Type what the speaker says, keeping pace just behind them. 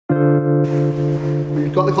We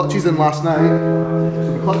got the clutches in last night,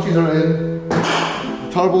 so the clutches are in,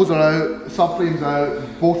 the turbos are out, the subframe's out,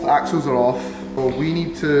 both axles are off. So we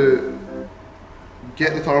need to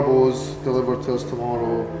get the turbos delivered to us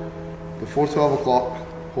tomorrow before 12 o'clock,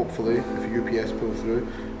 hopefully, if UPS pull through.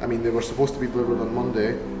 I mean, they were supposed to be delivered on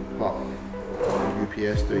Monday, but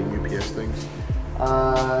UPS doing UPS things.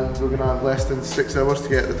 And we're going to have less than 6 hours to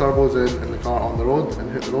get the turbos in the car on the road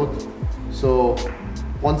and hit the road. So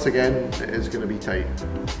once again, it is going to be tight.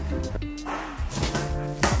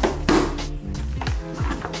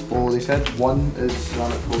 Oh, they said one is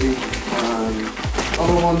ceramic fully and the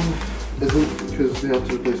other one isn't because they had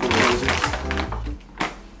to replace one of the houses.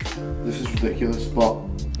 This is ridiculous, but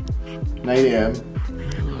 9 AM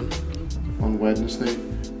on Wednesday,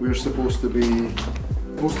 we're supposed to be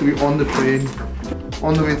on the plane,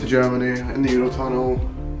 on the way to Germany, in the Eurotunnel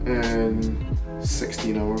in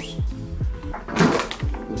 16 hours.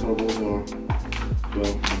 The turbos are,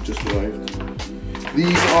 well, just arrived.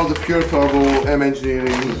 These are the pure turbo M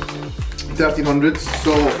Engineering 1300s.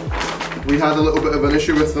 So we had a little bit of an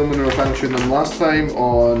issue with them when we were trying to tune them last time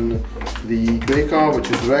on the grey car, which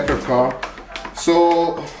is the record car.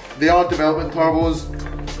 So they are development turbos.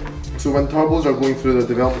 So when turbos are going through the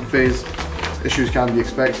development phase, issues can be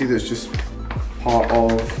expected. It's just part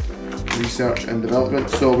of research and development.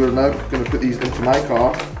 So we're now going to put these into my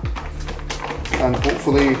car, and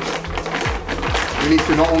hopefully we need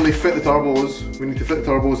to not only fit the turbos, we need to fit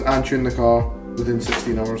the turbos and tune the car within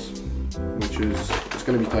 16 hours, which is, it's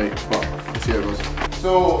going to be tight, but let's see how it goes.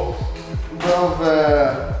 So, a bit of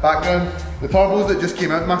background. The turbos that just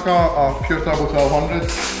came out in my car are pure turbo 1200.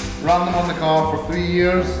 Ran them on the car for 3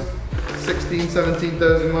 years,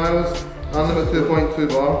 17,000 miles. Ran them at 2.2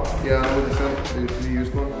 bar. Yeah, I know what they said, they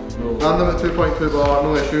reused one. No. Ran them at 2.2 bar,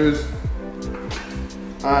 no issues.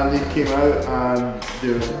 And they came out and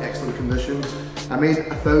they're in excellent condition. I made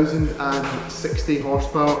 1,060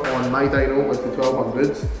 horsepower on my dyno with the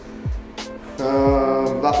 1200s.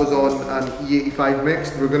 That was on an E85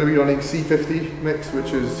 mixed. We're going to be running C50 mixed,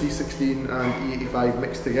 which is C16 and E85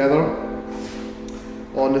 mixed together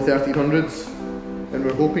on the 1300s. And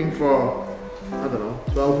we're hoping for, I don't know,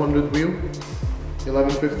 1200 wheel,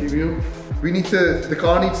 1150 wheel. We need to, the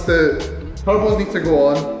car needs to, turbos need to go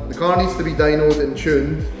on, the car needs to be dynoed and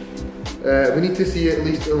tuned. We need to see at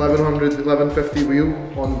least 1100, 1150 wheel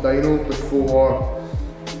on dyno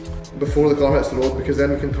before the car hits the road, because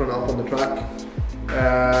then we can turn it up on the track.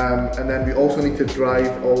 And then we also need to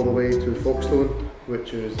drive all the way to Folkestone,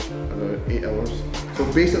 which is about 8 hours. So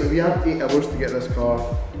basically we have 8 hours to get this car,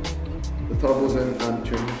 the turbos in and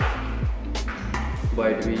tuned.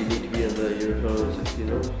 Why do we need to be in the Eurotunnel in 16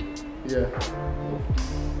 hours? Yeah.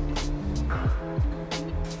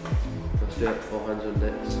 Let's do it, all hands on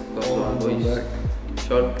deck. All hands on deck.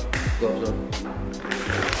 Sean, gloves on.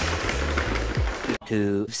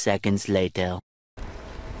 2 seconds later.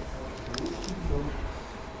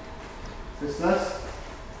 This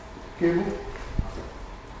cable.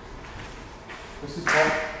 This is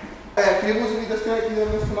hot. Cables will be disconnected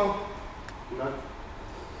in this canal? No.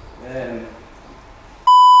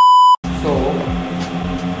 So,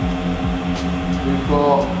 we've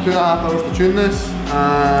got 2.5 hours to tune this,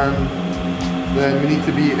 and then we need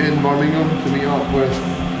to be in Birmingham to meet up with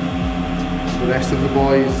the rest of the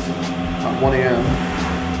boys at 1 AM,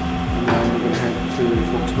 and then we're going to head to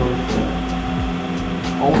Folkestone.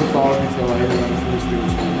 All the stars need to align and everything needs to be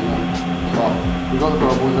responding now. But we got the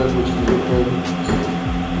turbos in, which is a good thing.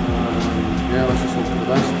 Yeah, let's just hope for the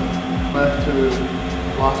best. Left to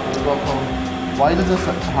lastminute.com. Why does this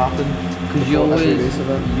happen? Because you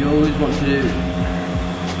always want to do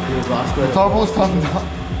your last minute. The turbos turned up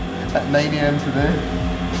at 9 AM today.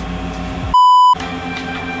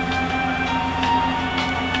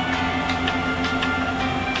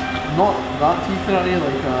 Not that T30,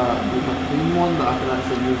 like a clean one that I can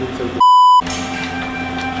actually use inside the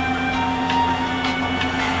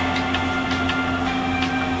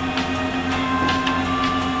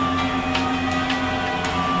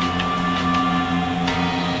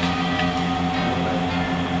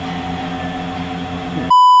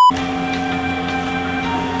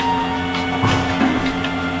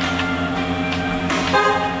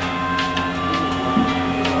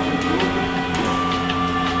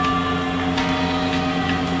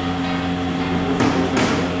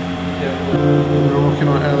we were working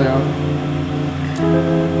on it earlier.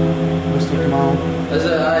 Mr. Kamal. Is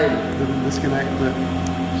it aye? Didn't disconnect it.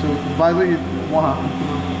 So, by the way, what happened?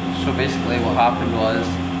 So basically what happened was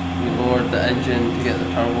we lowered the engine to get the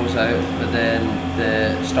turbos out, but then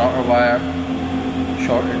the starter wire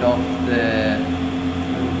shorted off the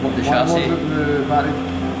chassis. What was it, the battery?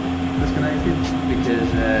 disconnected?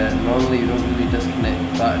 because normally you don't really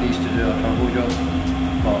disconnect batteries to do a turbo job,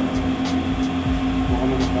 but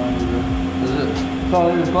is it?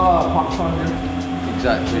 Sorry, we've got a park on here.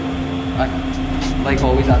 Exactly. Like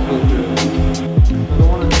always, I go through it. I don't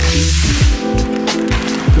want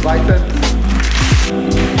to buy tents.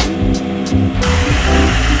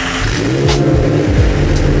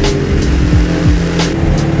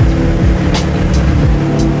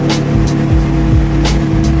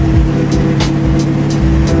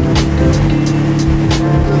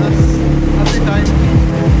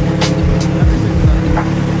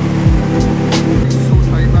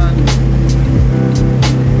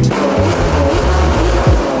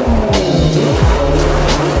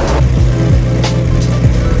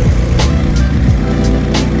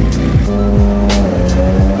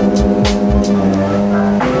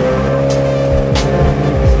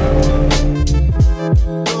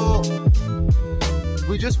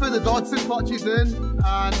 Clutches in,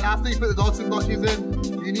 and after you put the Dodson clutches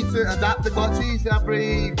in, you need to adapt the clutches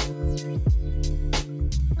every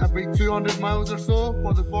 200 miles or so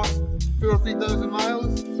for the first 2,000 or 3,000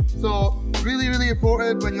 miles. So really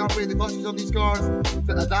important when you operate the clutches on these cars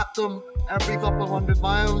to adapt them every couple of 100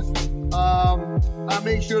 miles and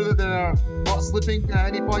make sure that they're not slipping at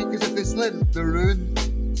any point, because if they slip, they're ruined.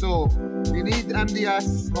 So you need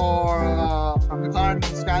MDS or a McLaren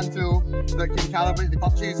scan tool that can calibrate the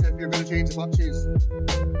clutches if you're going to change the clutches.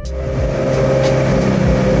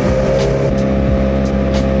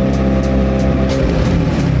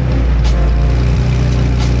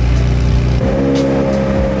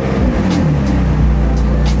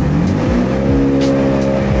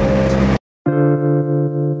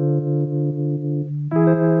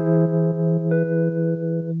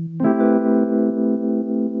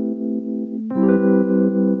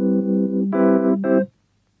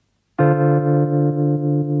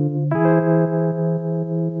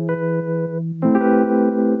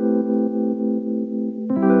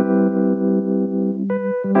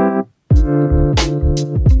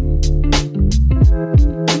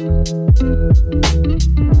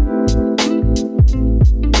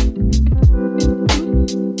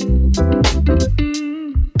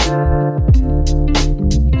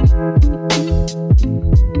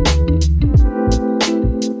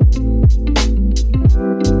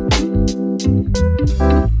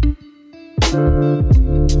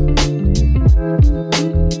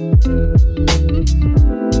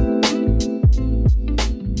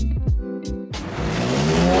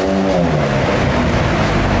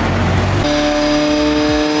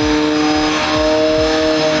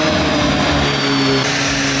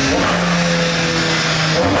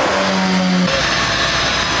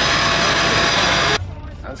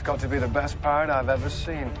 That's got to be the best part I've ever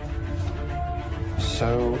seen.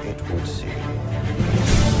 So it would seem.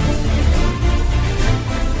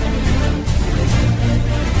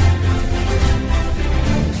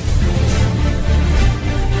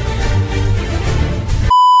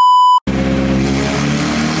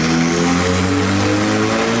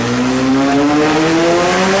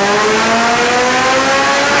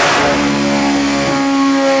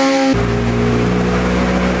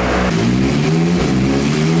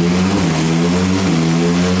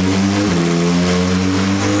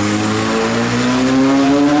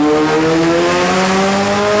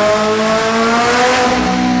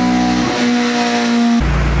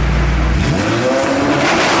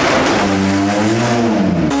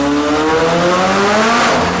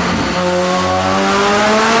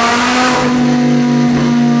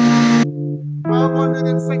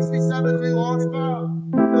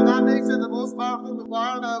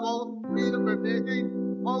 McLaren out of all three that we're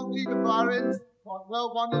making. All three McLarens on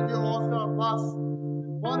 1200 horsepower plus.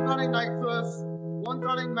 One running nitrous, one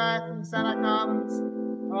running mech and Senna cams,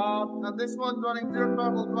 and this one running pure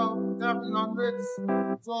thermal 1300s.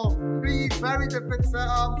 So three very different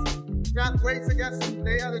setups. Can't wait to get some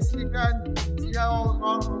data this weekend, see how all the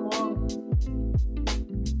cars perform.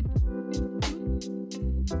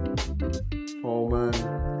 Oh man.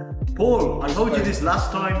 Paul, I told you this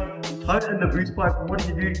last time. Tighten the boost pipe. What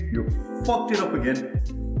did you do? You fucked it up again.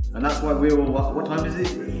 And that's why we were, what time is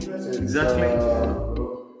it? Exactly.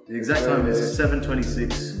 The exact time is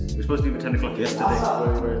 7:26. We're supposed to leave at 10 o'clock yesterday.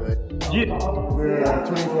 Very late. Yeah. We're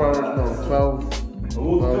 24 hours, no, 12.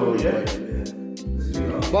 Oh, yeah.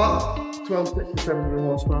 But 1267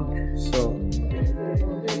 horsepower. So,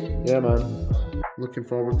 yeah, man. Looking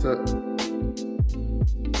forward to it.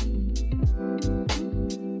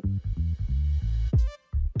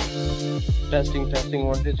 Testing,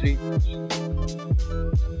 1, 2, 3.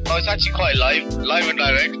 Oh, it's actually quite live and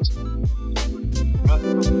direct.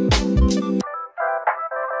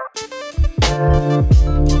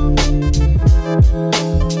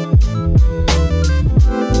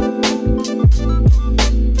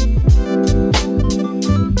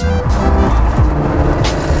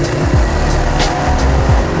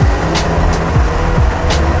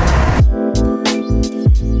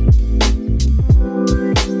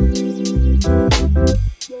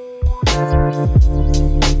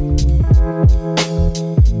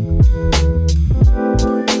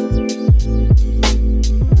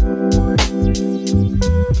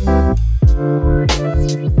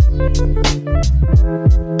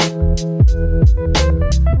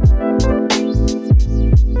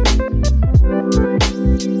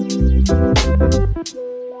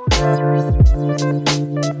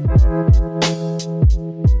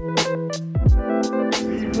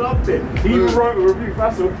 Loved it. He even wrote a review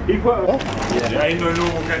faster. He put a... Yeah, ain't no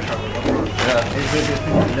normal ketchup.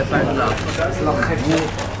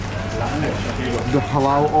 The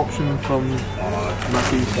halal option from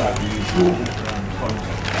Mackey's.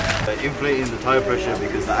 Inflating the tire pressure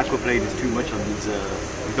because the aquaplane is too much on these.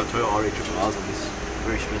 We've got Toyota R8RRs on this.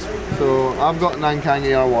 Very stressful. So I've got Nankang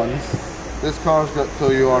AR1s. This car's got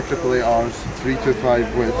Toyota R8RRs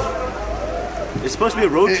 325 width. It's supposed to be a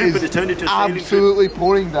road trip, but it turned into a sailing trip. Absolutely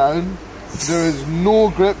pouring down. There is no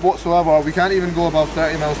grip whatsoever. We can't even go above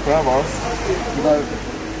 30 miles per hour without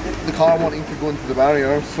the car wanting to go into the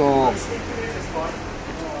barrier. So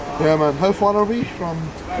yeah, man. How far are we from?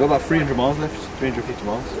 We've got about 300 miles left. 350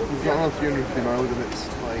 miles. We've got another 350 miles, and it's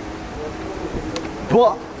like.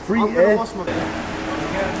 But free air.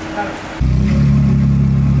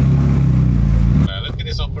 Look at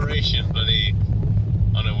this operation, bloody,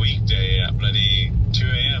 on a weekday at bloody 2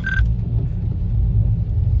 AM.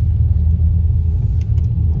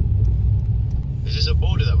 Is this a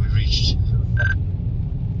border that we've reached?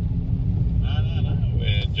 No,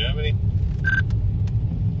 we're in Germany.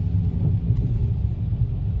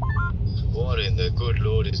 What in the good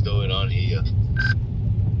Lord is going on here?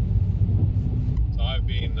 So I've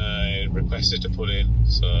been requested to pull in,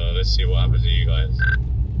 so let's see what happens to you guys.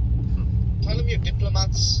 Tell them you're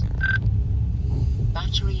diplomats.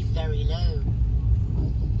 Battery very low.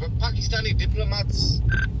 We're Pakistani diplomats.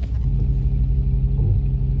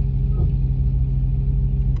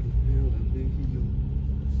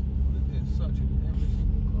 It's such an every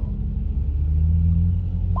single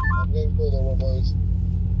I'm going for the one, boys.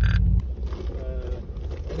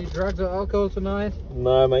 Any drugs or alcohol tonight?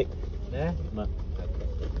 No, mate. Yeah? No.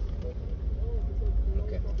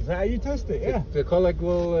 Okay. Is that how you test it? Yeah. The colleague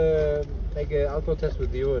will make an alcohol test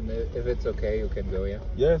with you, and if it's okay, you can go, yeah?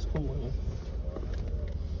 Yeah, it's cool. Yeah.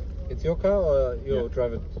 It's your car or you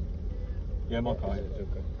drive it? Yeah, my car. It's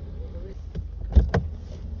okay.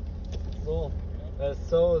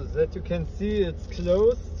 So that you can see it's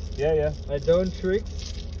closed. Yeah. I don't trick.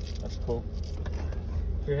 That's cool.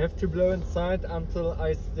 You have to blow inside until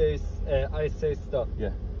I say stop.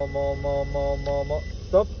 Yeah. More.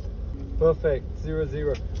 Stop. Perfect. 0.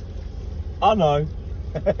 I know.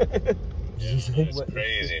 It's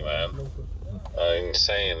crazy, man.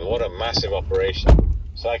 Insane. What a massive operation.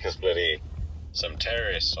 It's like it's bloody some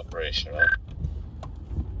terrorist operation, right?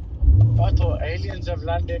 I thought aliens have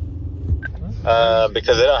landed.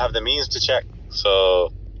 Because they don't have the means to check.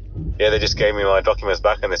 So, yeah, they just gave me my documents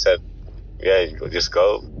back and they said, yeah, you just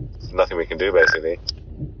go. There's nothing we can do, basically.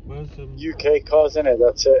 Where's UK cars in it,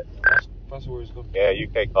 that's it. that's where it's gone. Yeah,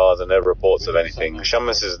 UK cars and no reports of anything.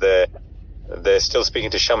 Shamus is there. They're still speaking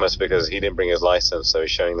to Shamus because he didn't bring his license, so he's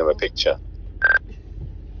showing them a picture.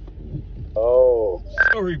 Oh.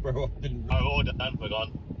 Sorry, bro. I didn't. I ordered and we're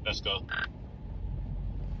gone. Let's go.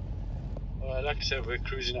 Like I said, we're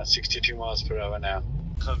cruising at 62 miles per hour now.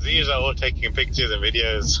 These are all taking pictures and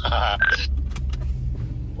videos.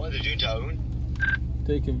 What did you do?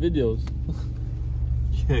 Taking videos.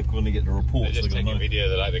 Yeah, going to get the reports. They're just taking video.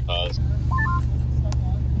 They like the cars.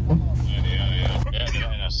 Yeah, they're letting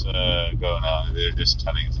us go now. They're just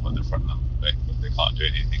telling us what the front number plate, but they can't do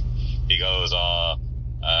anything. He goes,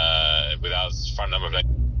 without front number plate,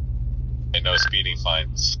 no speeding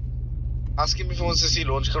fines. Ask him if he wants to see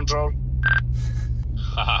launch control.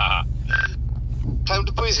 Time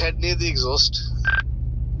to put his head near the exhaust.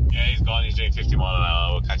 Yeah, he's gone. He's doing 50 miles an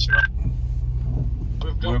hour. We'll catch him up.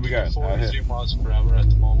 We've Where got we going? 43 miles per hour at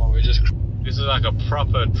the moment. We're just. This is like a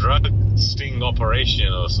proper drug sting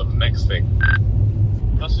operation or some next thing.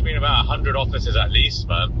 Must have been about 100 officers at least,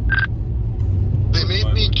 man. They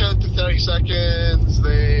made me count to 30 seconds.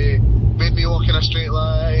 They made me walk in a straight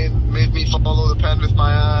line. Made me follow the pen with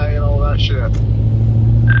my eye and all that shit.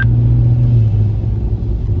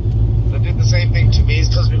 They did the same thing to me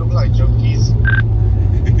because we look like junkies.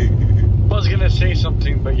 I was gonna say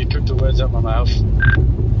something, but you took the words out of my mouth.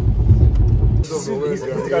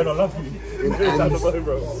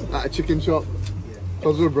 At a chicken shop.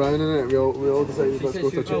 Because we're brown in it, we all decided let's go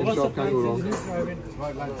to a chicken shop, can't go wrong.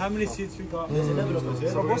 How many seats we got? We're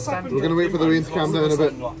going to wait for the rain to calm down a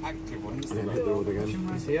bit.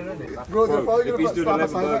 Bro, they're probably going to put slap a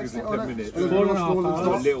sign next to it on it.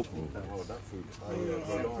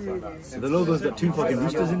 The logo's got 2 fucking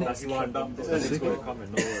roosters in it.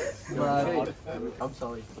 I'm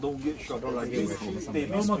sorry. Don't get shot. Oh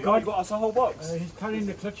my god, got us a whole box. He's carrying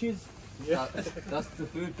the clutches. Yeah. That's the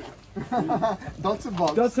food. Dots and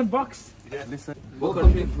box. Dots and box. Yeah. Listen. What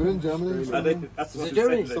country? We're in Germany. Is it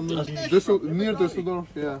Germany? Near Düsseldorf,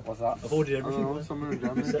 yeah. What's that? I've ordered everything. Somewhere in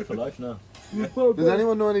Germany. Set for life now. Does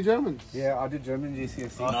anyone know any German? Yeah, I did German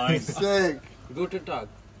GCSE. Nice. Sick. Guten Tag.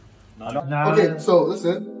 Okay, so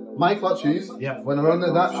listen. My clutch shoes, when I run the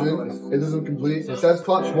adaptation, it doesn't complete. It says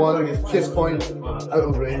clutch 1, kiss point, out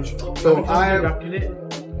of range. So I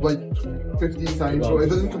like 15 times, so it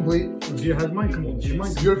doesn't complete. Has mine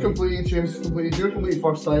completed? You're completed, James is completed. You're completed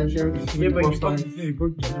first time, James. Yeah, but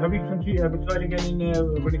have you tried again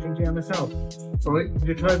in when it comes to MSL? Sorry? Have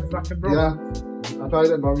you tried back and bro? Yeah. I tried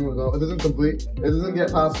it in Birmingham as well. It doesn't complete. It doesn't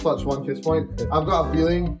get past clutch 1, kiss point. I've got a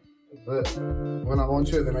feeling that when I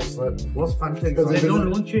launch it, they might slip. What's fantastic? Because they don't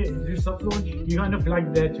launch it, do soft launch. You got enough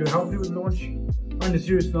lag there to help you with launch. On the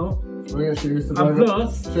serious note. We're going to Seamus to drive it.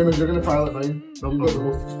 Plus, Seamus, you're going to pilot mine. You've got the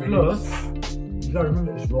most experience. Plus, you got to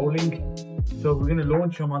remember it's rolling. So we're going to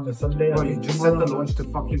launch them on the Sunday. Well, you just set the launch to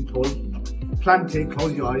fucking 12. Plant it,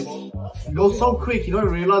 close your eyes. It goes so quick, you don't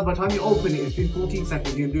realise by the time you open it, it's been 14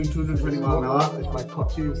 seconds, you're doing 220 miles an hour. It's my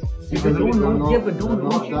clutch shoes. But don't launch it. Don't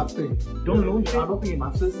launch it. Don't launch it. I don't think it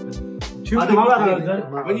matters.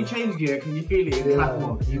 2,500. When you change gear, can you feel it in flat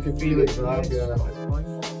mode? You can feel it.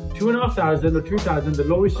 2,500 or 2,000, the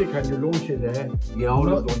lowest you can, you launch it there. Yeah,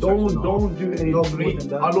 don't do anything more than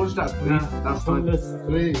that. I launched that 3. That's pointless.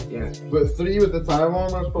 3? Yeah. But 3 with the time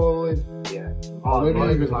warmers probably. Yeah. Maybe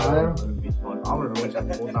even higher. I would have launched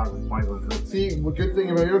that 4,500. See, the good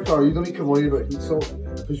thing about your car, you don't need to worry about heat salt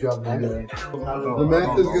because you have meth. The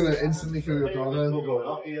meth is going to instantly kill your car then.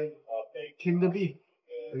 Kinderby.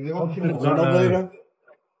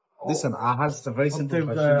 Listen, I have the very simple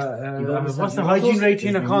question. What's the hygiene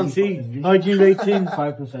rating? I can't see. Hygiene rating?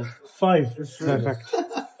 5%. 5. Perfect.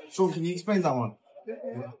 Sean, can you explain that one?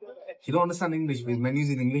 You don't understand English, but his menu's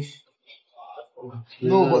in English.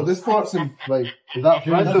 No, but this part's in, like, is that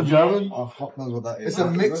French or German? Oh, fuck knows what that is. It's a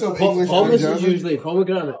mix of English and Hummus German. is usually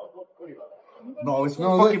pomegranate. No, it's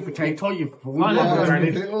fucking potato, you fool. What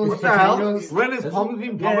the hell? When is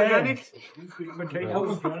pomegranate?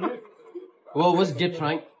 Well, what's dip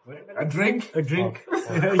drink? A drink? A drink.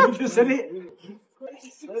 You just said it.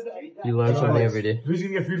 You learn something every day. Who's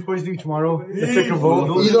going to get food poisoning tomorrow? Let's take a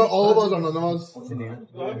vote. Either all of us or none of us.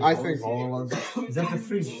 I think all of us. Is that the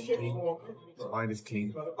fridge? Mine is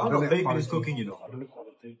clean. I'm not faking his cooking, you know.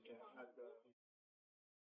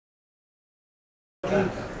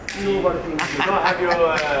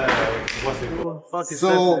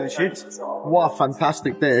 So, what a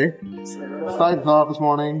fantastic day. Started out this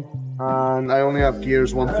morning, and I only have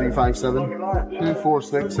gears 1, 3, 5, 7. 2, 4,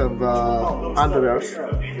 6 have underwears.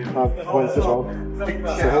 Have points as well.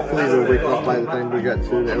 So hopefully we'll wake up by the time we get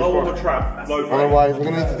to the airport. Otherwise, we're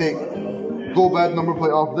gonna need to take go bed number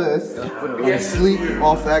plate off this and sleep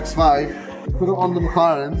off the X5. Put it on the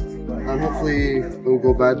McLaren, and hopefully we'll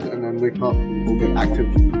go bed and then wake up. We'll get active.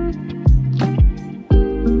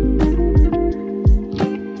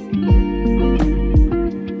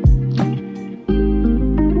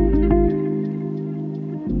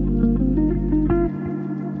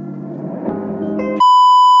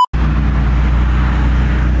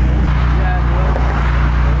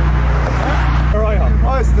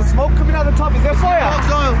 Oh, it's the smoke coming out the top. Is there fire?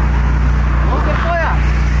 Oh, there fire?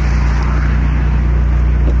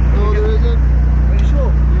 No, there isn't. Are you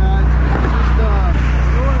sure? Yeah, it's just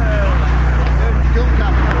kiln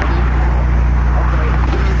cap.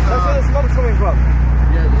 That's where the smoke's coming from.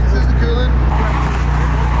 Yeah, this is the cooling.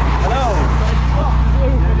 Hello.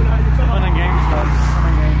 Fun and games, lads.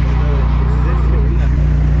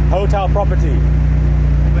 Hotel property.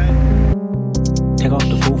 Take off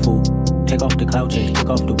the foo-foo, take off the cloud chase, take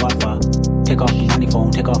off the Wi-Fi, take off the money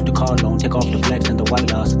phone, take off the car loan, take off the flex and the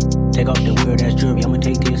white loss, take off the weird ass jewelry. I'ma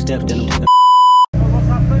take 10 steps, then I'm taking. What's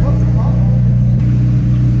happening?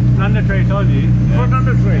 Under tray, told you. Front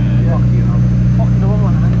under tray. Fucking the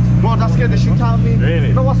woman. Bro, that scared the shit out of me. Really?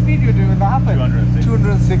 You know what speed you're doing when that happened?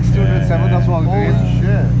 206, 207, that's what I was doing.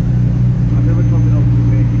 Shit. I've never coming up to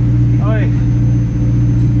me.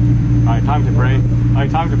 Alright, time to pray. Oh,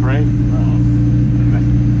 time to pray.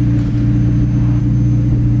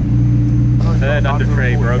 Third under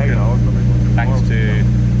tray broken thanks to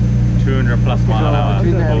 200 plus mile an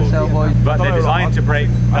hour. But they're designed to break,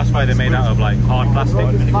 that's why they're made out of like hard plastic.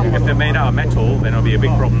 If they're made out of metal, then it'll be a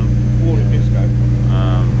big problem.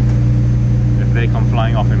 If they come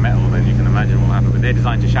flying off in metal, then you can imagine what will happen. But they're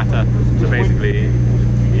designed to shatter, so basically,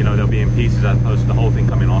 you know, they'll be in pieces as opposed to the whole thing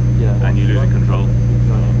coming off and you losing control.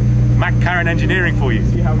 McLaren engineering for you.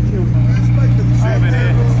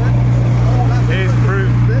 Here's proof.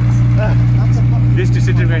 This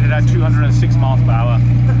disintegrated at 206 miles per hour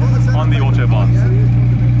on the Autobahn.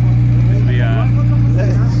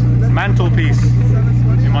 The mantelpiece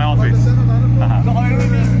in my office.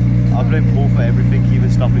 I blame Paul for everything, even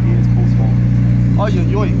stopping here, it's Paul's fault. Oh,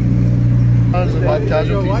 you're There's a bad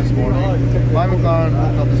casualties this morning. My McLaren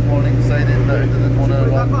woke up this morning deciding that it didn't want to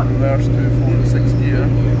run reverse to 4 to 6 gear.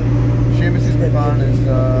 Seamus's McLaren is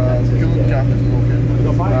the coolant cap is broken,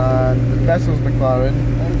 and the Vessel's McLaren,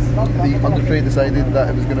 the under tray decided that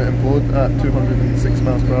it was going to implode at 206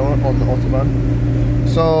 miles per hour on the Autobahn.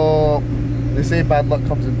 So they say bad luck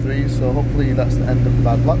comes in threes, so hopefully that's the end of the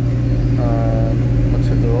bad luck. Let's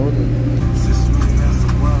hit the road.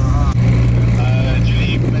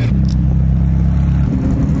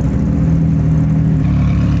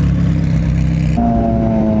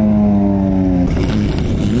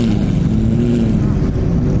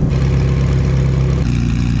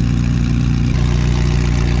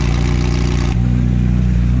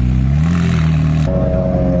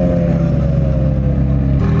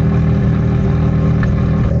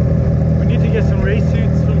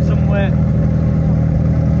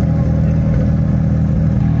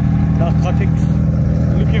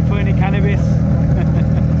 Looking for any cannabis?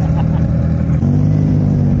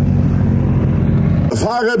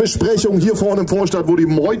 Fahrerbesprechung hier vorne im Vorstadt, wo die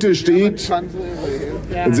Meute steht. Dann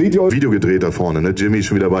seht ihr Video gedreht da vorne, ne? Jimmy ist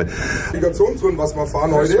schon wieder bei. Navigationsrunden, was wir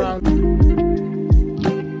fahren heute.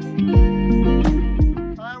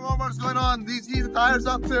 Hi, what's going on? These heat the tires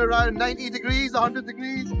up to around 90 degrees, 100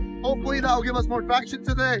 degrees. Hopefully that'll give us more traction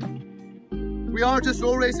today. We are just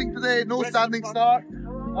road racing today, no standing start.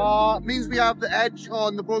 Means we have the edge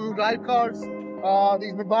on the four-wheel drive cars.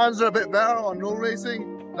 These McLarens are a bit better on road racing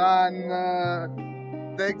than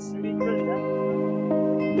Diggs.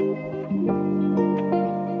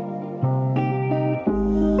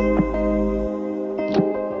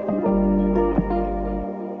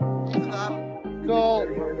 So,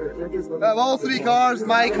 of all three cars,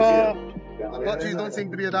 my car, clutches don't seem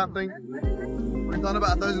to be adapting. We've done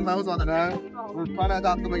about 1,000 miles on it now. We're trying to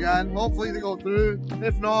adapt them again. Hopefully they go through.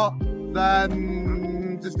 If not,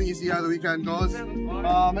 then just need to see how the weekend goes. It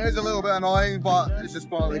is a little bit annoying, but it's just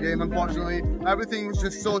part of the game, unfortunately. Everything was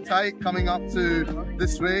just so tight coming up to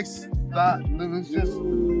this race that it was just,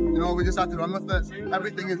 you know, we just had to run with it.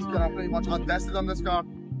 Everything is pretty much untested on this car,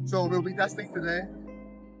 so we'll be testing today.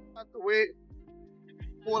 Had to wait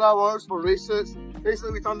 4 hours for races.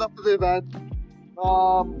 Basically, we turned up to the event.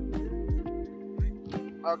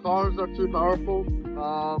 Our cars are too powerful,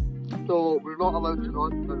 so we're not allowed to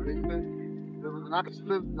run the racing. There was an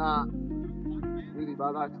accident, really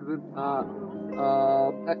bad accident at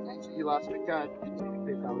F.8 last weekend,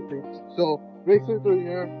 fatality. So racing through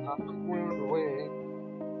here, we're on the way.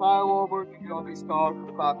 Fire over to get on these cars for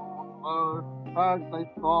the past 1 hour. Fire's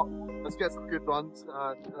nice and hot. Let's get some good runs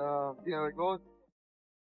and see how it goes.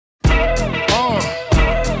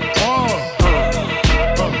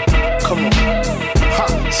 Come on.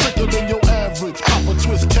 Sicker than your average. Papa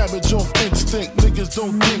twist cabbage off instinct. Niggas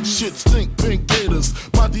don't think shit stink. Pink Gators,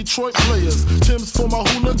 my Detroit players. Tim's for my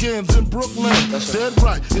hooligans in Brooklyn. Dead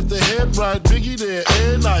right, if the head right, Biggie there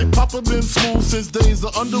every night. Papa been smooth since days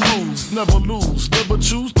of under rules. Never lose, never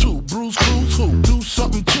choose to. Bruise, cruise, who? Do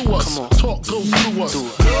something to us. Talk, go through us.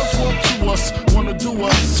 Girls walk to us, wanna do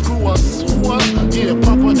us, screw us. Who us? Yeah,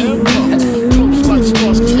 Papa and Papa. Close like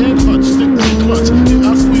Starsky and Hutch. Stick to the clutch. Yeah,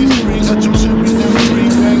 I squeeze three at your Jimmy M3.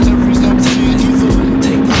 Bang every MC easily.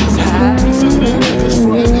 Take these high.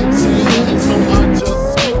 So I just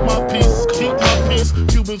keep my peace, keep my peace.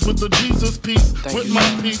 Cubans with the Jesus piece, with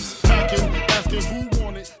my peace, packing, asking who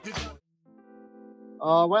want it.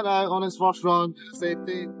 Went out on his first run to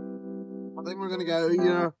safety. I think we're gonna get out of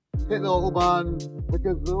here, hit the Autobahn,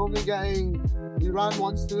 because we're only getting, we ran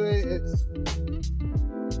once today,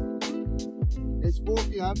 it's 4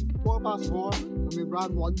 PM, 4:04, and we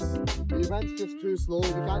ran once. The event's just too slow,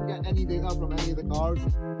 we can't get any data from any of the cars.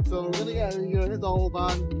 So we're gonna get out of here, hit the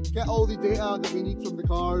Autobahn, get all the data that we need from the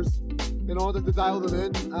cars in order to dial them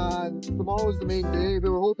in, and tomorrow's the main day. We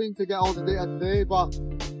were hoping to get all the data today, but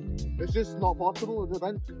it's just not possible, the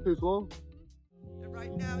event's just too slow.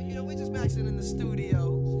 Right now, you know, we're just maxing in the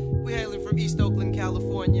studio. We're hailing from East Oakland,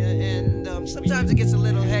 California, and sometimes it gets a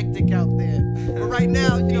little hectic out there. But right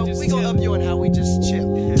now, you know, we gonna up you on how we just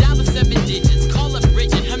chill.